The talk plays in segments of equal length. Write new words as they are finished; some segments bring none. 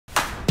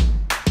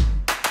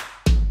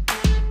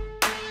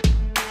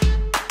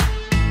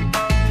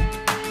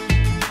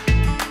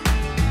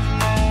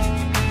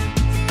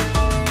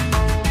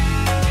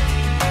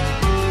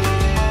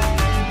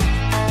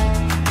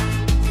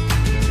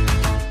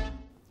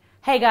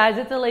Hey guys,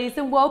 it's Elise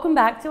and welcome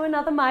back to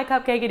another My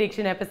Cupcake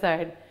Addiction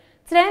episode.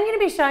 Today I'm going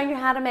to be showing you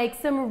how to make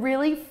some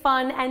really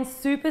fun and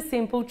super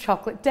simple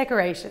chocolate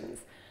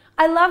decorations.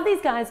 I love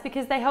these guys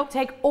because they help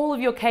take all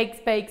of your cakes,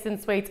 bakes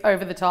and sweets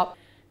over the top.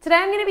 Today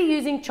I'm going to be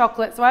using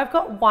chocolate, so I've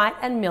got white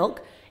and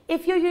milk.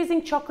 If you're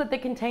using chocolate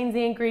that contains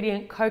the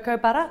ingredient cocoa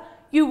butter,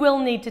 you will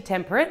need to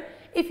temper it.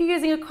 If you're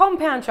using a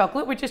compound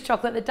chocolate, which is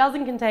chocolate that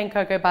doesn't contain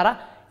cocoa butter,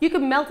 you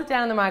can melt it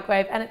down in the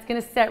microwave and it's going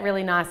to set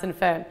really nice and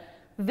firm.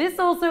 This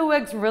also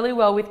works really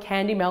well with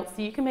candy melt,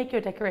 so you can make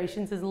your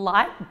decorations as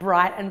light,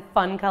 bright and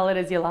fun colored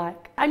as you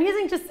like. I'm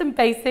using just some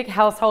basic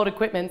household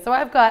equipment, so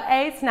I've got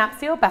a snap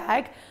seal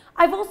bag.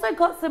 I've also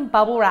got some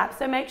bubble wrap,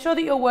 so make sure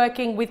that you're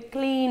working with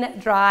clean,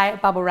 dry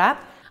bubble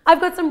wrap. I've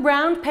got some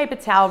round paper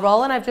towel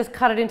roll and I've just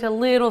cut it into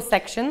little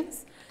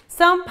sections,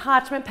 some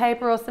parchment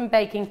paper or some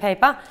baking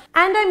paper,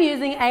 and I'm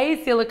using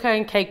a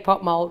silicone cake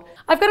pop mold.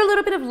 I've got a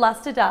little bit of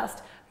luster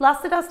dust.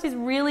 Luster dust is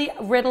really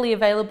readily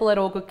available at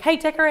all good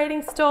cake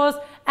decorating stores,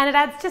 and it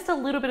adds just a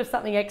little bit of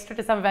something extra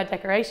to some of our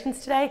decorations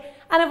today.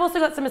 And I've also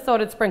got some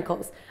assorted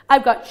sprinkles.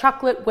 I've got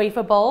chocolate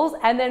wafer balls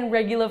and then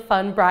regular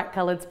fun bright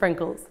colored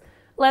sprinkles.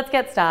 Let's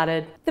get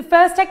started. The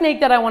first technique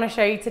that I want to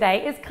show you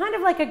today is kind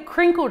of like a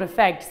crinkled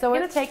effect. So we're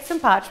going to take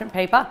some parchment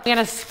paper, we're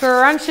going to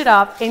scrunch it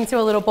up into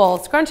a little ball,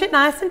 scrunch it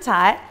nice and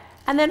tight,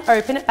 and then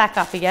open it back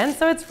up again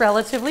so it's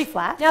relatively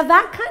flat. Now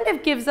that kind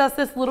of gives us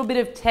this little bit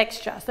of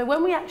texture. So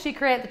when we actually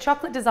create the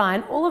chocolate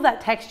design, all of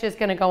that texture is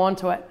going to go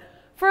onto it.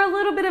 For a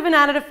little bit of an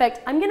added effect,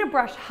 I'm going to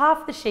brush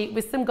half the sheet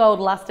with some gold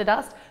luster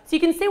dust so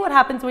you can see what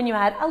happens when you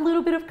add a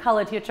little bit of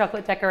color to your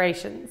chocolate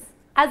decorations.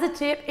 As a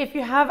tip, if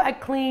you have a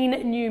clean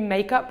new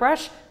makeup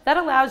brush, that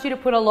allows you to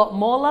put a lot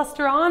more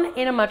luster on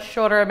in a much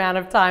shorter amount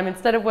of time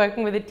instead of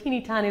working with a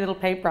teeny tiny little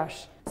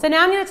paintbrush. So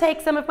now I'm going to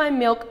take some of my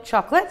milk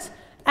chocolate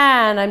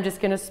and I'm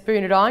just going to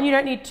spoon it on. You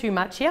don't need too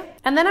much here.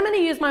 And then I'm going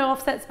to use my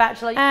offset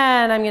spatula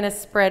and I'm going to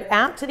spread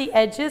out to the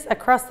edges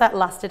across that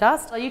luster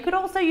dust. You could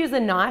also use a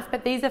knife,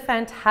 but these are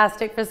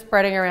fantastic for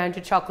spreading around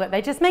your chocolate.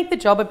 They just make the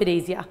job a bit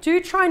easier. Do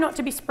try not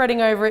to be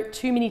spreading over it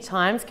too many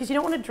times because you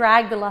don't want to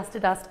drag the luster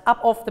dust up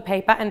off the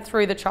paper and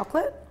through the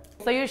chocolate.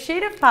 So your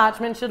sheet of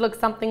parchment should look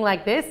something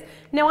like this.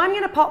 Now I'm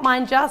going to pop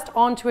mine just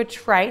onto a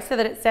tray so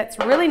that it sets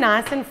really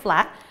nice and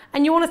flat.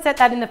 And you want to set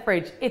that in the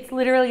fridge. It's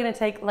literally going to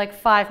take like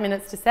 5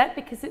 minutes to set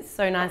because it's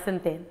so nice and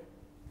thin.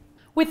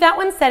 With that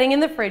one setting in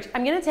the fridge,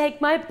 I'm going to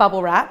take my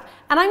bubble wrap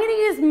and I'm going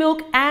to use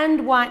milk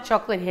and white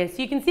chocolate here so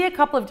you can see a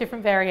couple of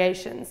different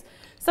variations.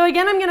 So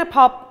again, I'm going to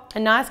pop a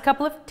nice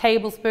couple of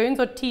tablespoons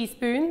or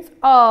teaspoons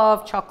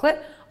of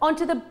chocolate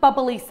onto the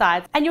bubbly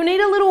sides. And you'll need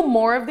a little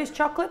more of this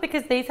chocolate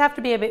because these have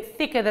to be a bit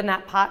thicker than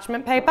that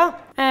parchment paper.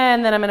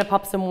 And then I'm going to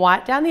pop some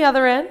white down the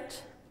other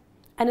end.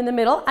 And in the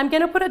middle, I'm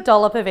going to put a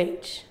dollop of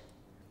each.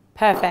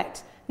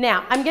 Perfect.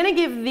 Now, I'm going to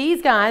give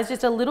these guys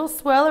just a little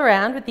swirl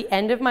around with the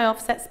end of my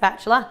offset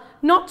spatula.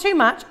 Not too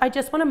much, I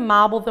just want to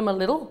marble them a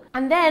little.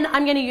 And then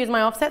I'm going to use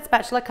my offset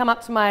spatula, come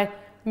up to my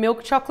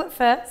milk chocolate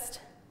first,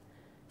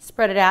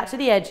 spread it out to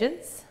the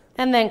edges,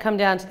 and then come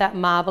down to that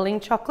marbling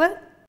chocolate.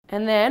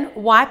 And then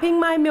wiping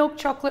my milk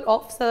chocolate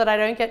off so that I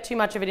don't get too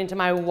much of it into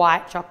my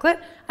white chocolate,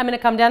 I'm going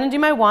to come down and do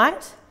my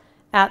white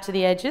out to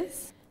the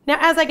edges. Now,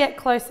 as I get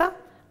closer,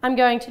 I'm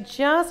going to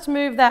just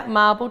move that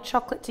marbled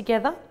chocolate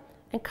together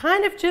and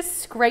kind of just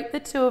scrape the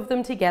two of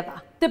them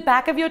together. The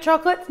back of your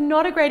chocolate's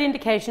not a great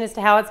indication as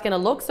to how it's going to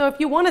look, so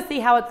if you want to see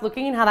how it's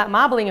looking and how that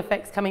marbling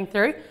effect's coming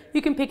through,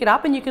 you can pick it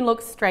up and you can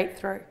look straight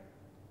through.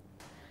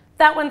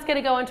 That one's going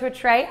to go onto a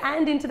tray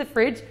and into the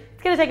fridge.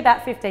 It's going to take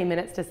about 15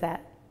 minutes to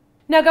set.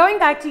 Now going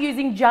back to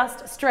using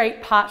just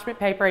straight parchment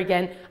paper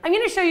again, I'm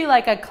going to show you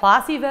like a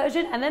classy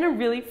version and then a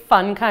really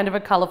fun kind of a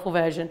colourful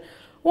version.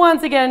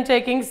 Once again,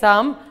 taking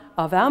some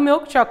of our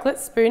milk chocolate,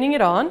 spooning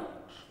it on.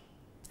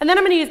 And then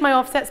I'm going to use my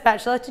offset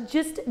spatula to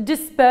just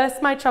disperse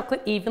my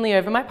chocolate evenly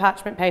over my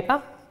parchment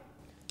paper.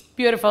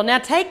 Beautiful. Now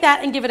take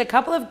that and give it a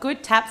couple of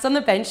good taps on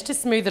the bench to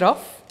smooth it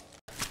off.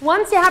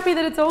 Once you're happy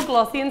that it's all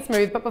glossy and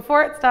smooth, but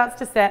before it starts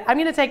to set, I'm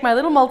going to take my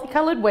little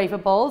multicolored wafer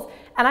balls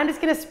and I'm just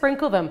going to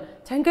sprinkle them.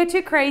 Don't go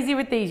too crazy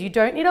with these. You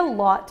don't need a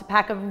lot to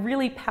pack a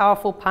really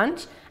powerful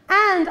punch.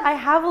 And I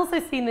have also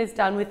seen this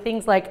done with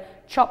things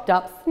like chopped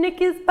up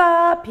Snickers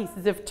bar,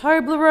 pieces of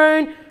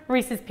Toblerone,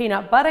 Reese's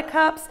peanut butter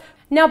cups.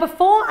 Now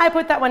before I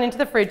put that one into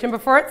the fridge and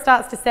before it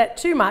starts to set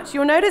too much,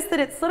 you'll notice that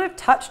it's sort of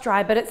touch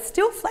dry, but it's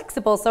still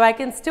flexible so I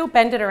can still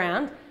bend it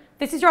around.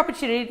 This is your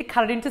opportunity to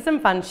cut it into some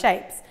fun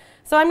shapes.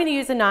 So I'm going to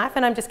use a knife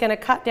and I'm just going to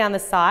cut down the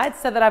sides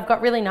so that I've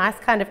got really nice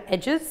kind of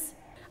edges.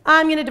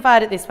 I'm going to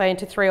divide it this way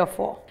into 3 or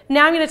 4.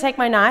 Now I'm going to take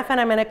my knife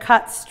and I'm going to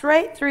cut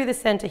straight through the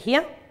center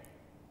here.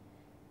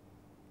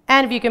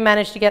 And if you can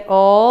manage to get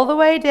all the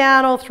way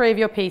down all 3 of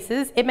your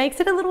pieces, it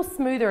makes it a little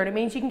smoother and it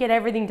means you can get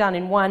everything done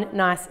in one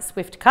nice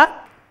swift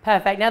cut.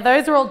 Perfect. Now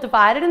those are all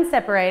divided and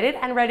separated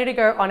and ready to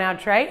go on our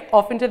tray,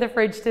 off into the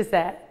fridge to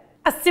set.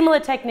 A similar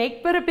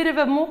technique, but a bit of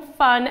a more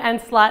fun and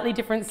slightly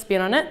different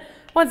spin on it.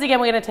 Once again,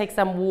 we're going to take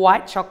some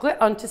white chocolate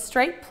onto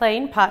straight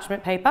plain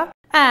parchment paper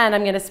and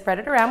I'm going to spread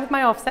it around with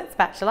my offset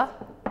spatula.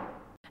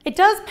 It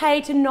does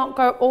pay to not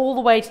go all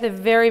the way to the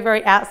very,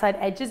 very outside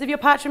edges of your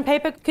parchment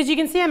paper, because you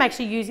can see I'm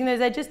actually using those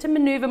edges to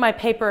maneuver my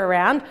paper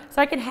around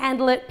so I can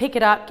handle it, pick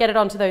it up, get it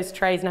onto those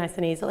trays nice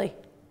and easily.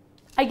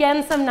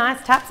 Again, some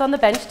nice taps on the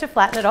bench to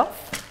flatten it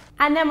off.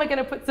 And then we're going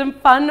to put some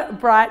fun,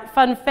 bright,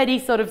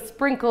 funfetti sort of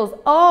sprinkles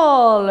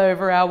all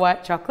over our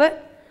white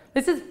chocolate.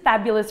 This is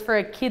fabulous for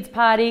a kid's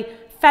party,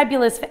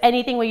 fabulous for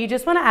anything where you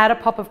just want to add a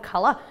pop of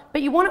colour,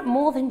 but you want it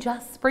more than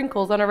just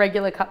sprinkles on a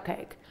regular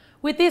cupcake.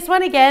 With this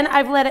one, again,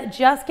 I've let it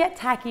just get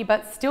tacky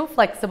but still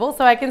flexible,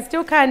 so I can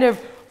still kind of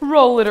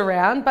roll it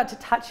around, but to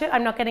touch it,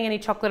 I'm not getting any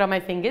chocolate on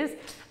my fingers.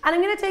 And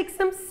I'm going to take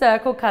some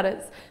circle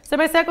cutters. So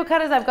my circle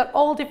cutters, I've got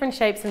all different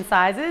shapes and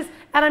sizes,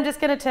 and I'm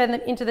just going to turn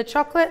them into the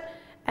chocolate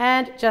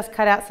and just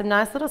cut out some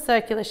nice little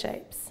circular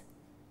shapes.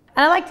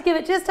 And I like to give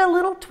it just a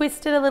little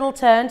twist and a little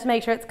turn to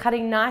make sure it's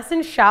cutting nice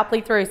and sharply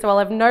through, so I'll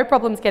have no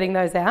problems getting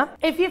those out.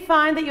 If you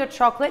find that your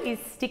chocolate is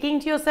sticking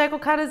to your circle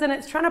cutters and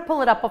it's trying to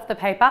pull it up off the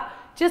paper,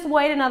 just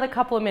wait another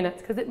couple of minutes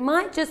because it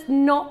might just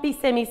not be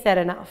semi-set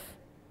enough.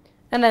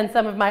 And then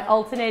some of my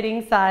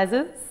alternating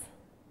sizes.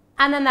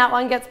 And then that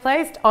one gets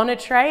placed on a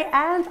tray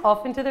and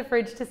off into the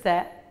fridge to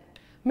set.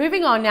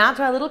 Moving on now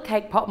to our little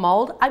cake pop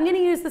mold. I'm going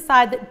to use the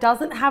side that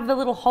doesn't have the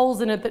little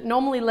holes in it that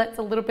normally lets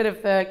a little bit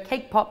of the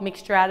cake pop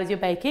mixture out as you're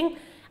baking.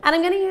 And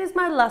I'm going to use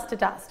my luster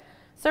dust.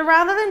 So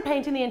rather than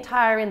painting the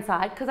entire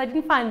inside, because I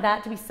didn't find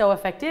that to be so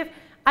effective,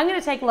 I'm going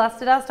to take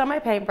luster dust on my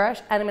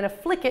paintbrush and I'm going to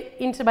flick it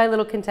into my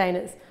little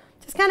containers.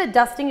 Just kind of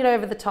dusting it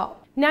over the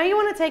top. Now you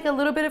want to take a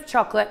little bit of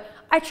chocolate.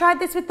 I tried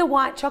this with the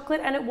white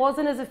chocolate and it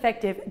wasn't as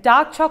effective.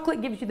 Dark chocolate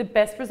gives you the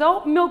best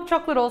result. Milk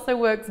chocolate also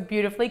works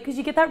beautifully because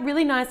you get that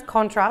really nice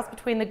contrast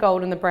between the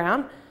gold and the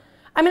brown.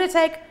 I'm going to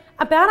take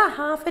about a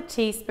half a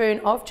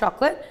teaspoon of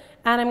chocolate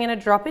and I'm going to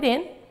drop it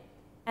in.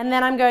 And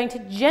then I'm going to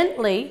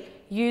gently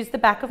use the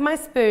back of my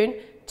spoon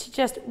to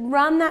just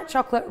run that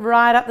chocolate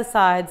right up the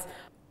sides.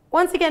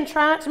 Once again,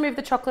 try not to move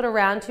the chocolate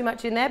around too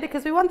much in there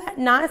because we want that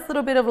nice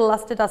little bit of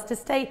luster dust to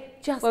stay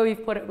just where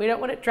we've put it. We don't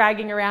want it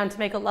dragging around to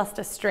make a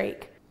luster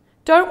streak.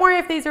 Don't worry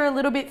if these are a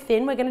little bit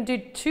thin. We're going to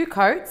do 2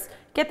 coats,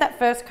 get that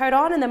first coat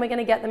on, and then we're going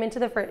to get them into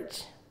the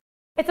fridge.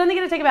 It's only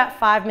going to take about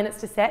 5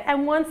 minutes to set,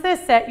 and once they're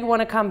set, you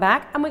want to come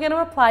back and we're going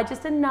to apply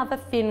just another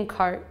thin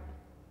coat.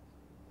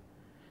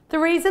 The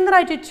reason that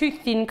I do 2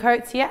 thin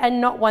coats here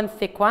and not 1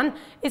 thick one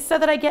is so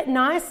that I get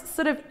nice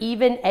sort of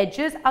even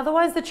edges.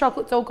 Otherwise the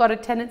chocolate's all got a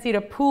tendency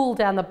to pool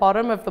down the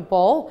bottom of the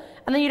ball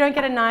and then you don't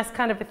get a nice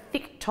kind of a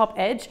thick top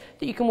edge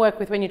that you can work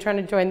with when you're trying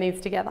to join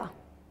these together.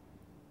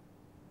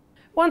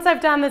 Once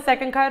I've done the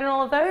second coat on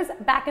all of those,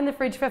 back in the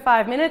fridge for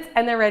 5 minutes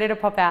and they're ready to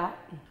pop out.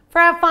 For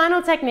our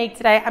final technique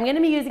today, I'm going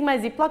to be using my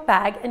Ziploc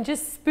bag and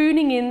just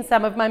spooning in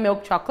some of my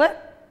milk chocolate.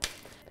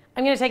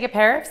 I'm going to take a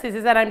pair of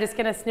scissors and I'm just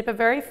going to snip a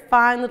very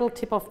fine little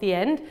tip off the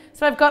end.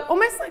 So I've got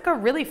almost like a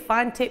really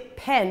fine tip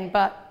pen,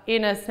 but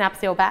in a snap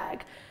seal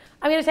bag.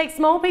 I'm going to take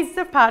small pieces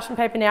of parchment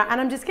paper now and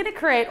I'm just going to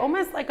create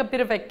almost like a bit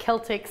of a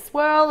Celtic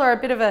swirl or a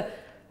bit of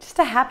just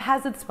a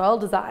haphazard swirl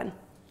design.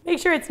 Make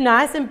sure it's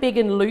nice and big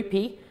and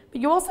loopy, but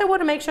you also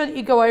want to make sure that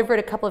you go over it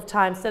a couple of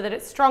times so that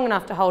it's strong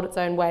enough to hold its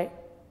own weight.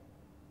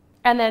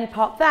 And then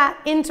pop that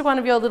into one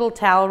of your little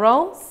towel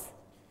rolls,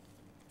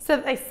 so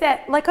that they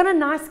set like on a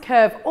nice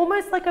curve,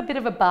 almost like a bit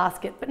of a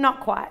basket, but not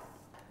quite.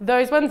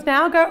 Those ones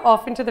now go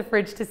off into the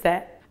fridge to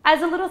set.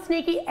 As a little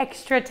sneaky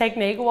extra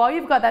technique, while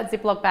you've got that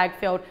Ziploc bag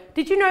filled,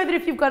 did you know that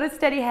if you've got a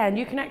steady hand,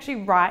 you can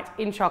actually write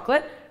in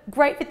chocolate?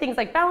 Great for things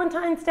like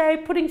Valentine's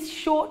Day, putting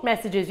short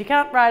messages. You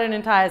can't write an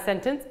entire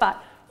sentence,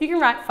 but you can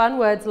write fun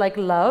words like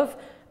love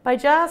by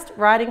just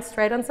writing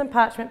straight on some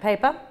parchment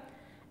paper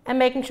and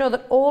making sure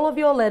that all of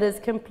your letters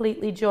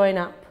completely join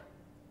up.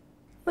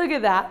 Look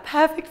at that,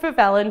 perfect for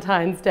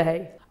Valentine's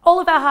Day. All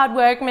of our hard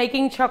work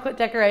making chocolate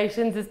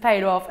decorations is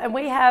paid off and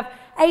we have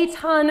a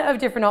ton of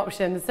different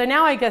options. So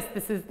now I guess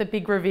this is the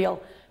big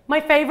reveal.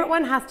 My favorite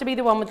one has to be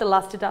the one with the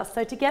luster dust.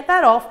 So to get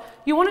that off,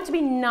 you want it to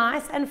be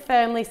nice and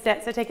firmly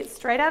set. So take it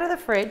straight out of the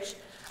fridge.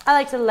 I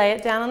like to lay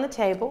it down on the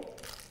table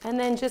and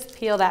then just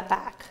peel that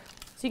back.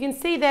 So you can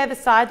see there the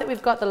side that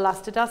we've got the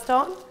luster dust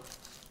on.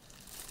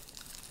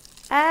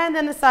 And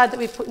then the side that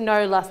we've put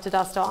no luster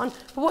dust on.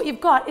 But what you've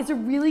got is a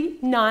really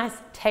nice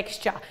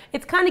texture.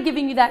 It's kind of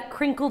giving you that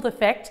crinkled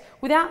effect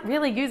without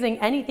really using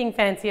anything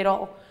fancy at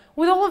all.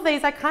 With all of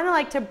these, I kind of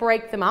like to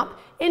break them up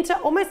into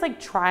almost like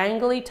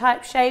triangle-y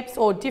type shapes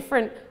or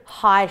different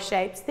high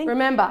shapes.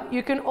 Remember,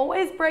 you can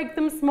always break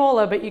them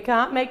smaller, but you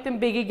can't make them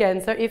big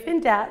again. So if in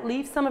doubt,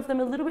 leave some of them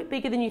a little bit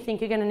bigger than you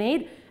think you're going to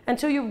need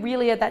until you're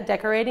really at that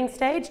decorating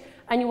stage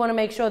and you want to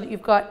make sure that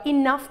you've got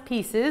enough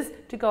pieces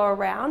to go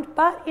around,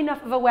 but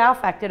enough of a wow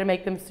factor to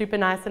make them super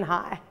nice and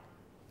high.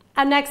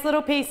 Our next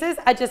little pieces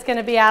are just going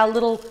to be our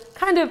little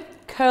kind of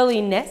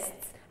curly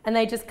nests, and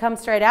they just come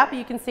straight out, but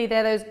you can see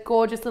there those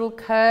gorgeous little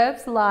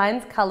curves,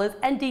 lines, colors,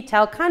 and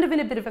detail, kind of in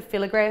a bit of a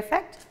filigree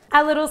effect.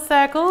 Our little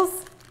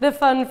circles, the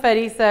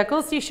funfetti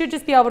circles, so you should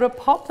just be able to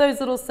pop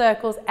those little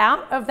circles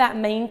out of that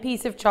main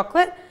piece of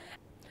chocolate.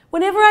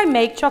 Whenever I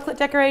make chocolate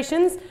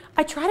decorations,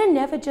 I try to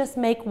never just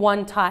make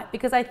one type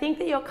because I think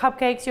that your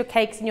cupcakes, your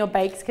cakes, and your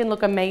bakes can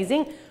look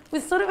amazing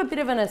with sort of a bit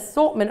of an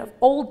assortment of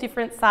all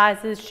different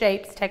sizes,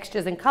 shapes,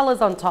 textures, and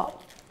colors on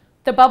top.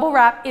 The bubble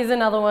wrap is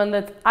another one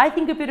that's, I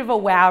think, a bit of a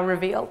wow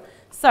reveal.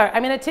 So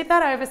I'm going to tip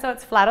that over so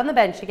it's flat on the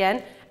bench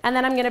again, and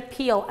then I'm going to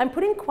peel. I'm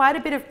putting quite a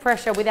bit of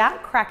pressure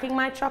without cracking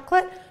my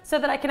chocolate so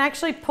that I can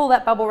actually pull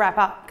that bubble wrap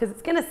up, because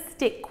it's going to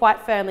stick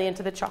quite firmly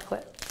into the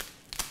chocolate.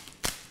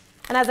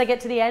 And as I get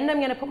to the end, I'm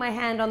going to put my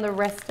hand on the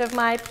rest of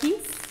my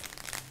piece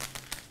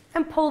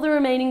and pull the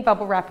remaining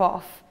bubble wrap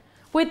off.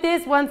 With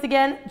this, once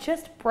again,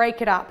 just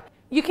break it up.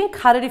 You can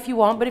cut it if you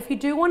want, but if you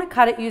do want to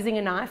cut it using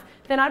a knife,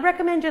 then I'd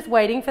recommend just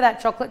waiting for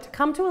that chocolate to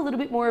come to a little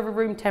bit more of a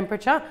room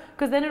temperature,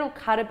 because then it'll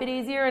cut a bit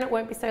easier and it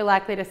won't be so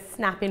likely to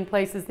snap in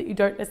places that you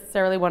don't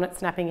necessarily want it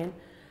snapping in.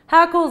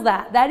 How cool is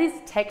that? That is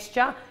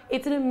texture.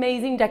 It's an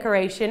amazing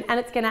decoration, and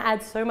it's going to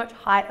add so much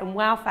height and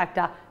wow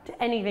factor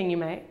to anything you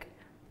make.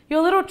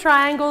 Your little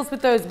triangles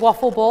with those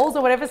waffle balls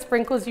or whatever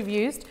sprinkles you've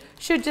used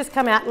should just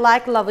come out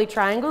like lovely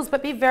triangles,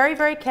 but be very,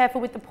 very careful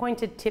with the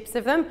pointed tips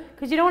of them,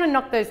 because you don't want to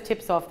knock those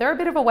tips off. They're a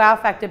bit of a wow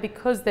factor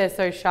because they're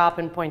so sharp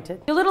and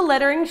pointed. Your little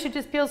lettering should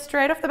just peel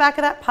straight off the back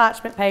of that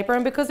parchment paper,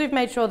 and because we've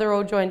made sure they're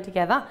all joined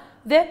together,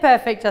 they're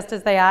perfect just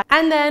as they are.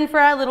 And then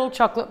for our little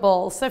chocolate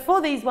balls. So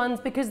for these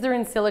ones, because they're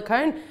in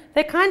silicone,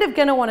 they're kind of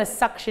going to want to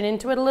suction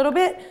into it a little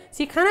bit.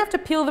 So you kind of have to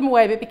peel them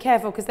away, but be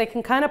careful because they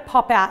can kind of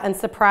pop out and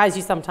surprise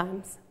you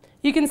sometimes.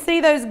 You can see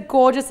those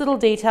gorgeous little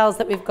details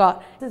that we've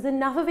got. There's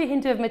enough of a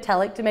hint of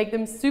metallic to make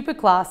them super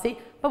classy,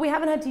 but we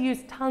haven't had to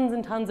use tons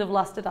and tons of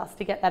luster dust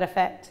to get that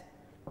effect.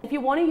 If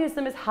you want to use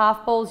them as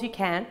half balls, you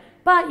can,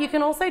 but you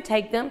can also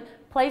take them,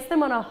 place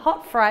them on a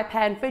hot fry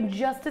pan for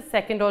just a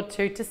second or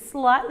two to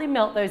slightly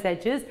melt those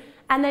edges,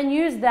 and then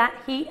use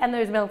that heat and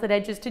those melted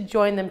edges to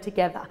join them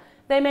together.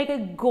 They make a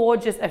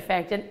gorgeous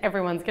effect, and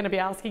everyone's going to be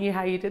asking you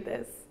how you did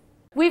this.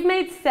 We've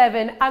made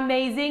 7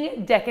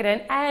 amazing,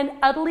 decadent, and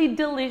utterly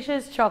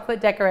delicious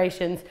chocolate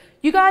decorations.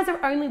 You guys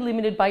are only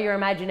limited by your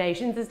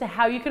imaginations as to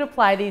how you can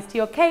apply these to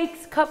your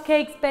cakes,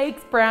 cupcakes,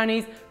 bakes,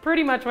 brownies,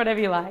 pretty much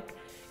whatever you like.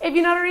 If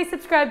you're not already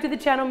subscribed to the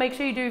channel, make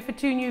sure you do for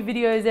 2 new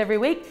videos every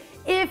week.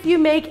 If you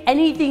make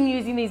anything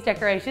using these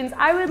decorations,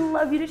 I would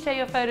love you to share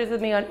your photos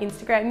with me on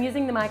Instagram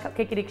using the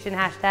MyCupcakeAddiction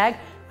hashtag.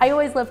 I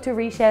always love to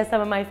reshare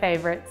some of my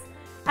favorites.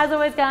 As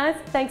always, guys,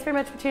 thanks very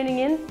much for tuning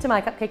in to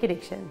My Cupcake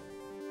Addiction.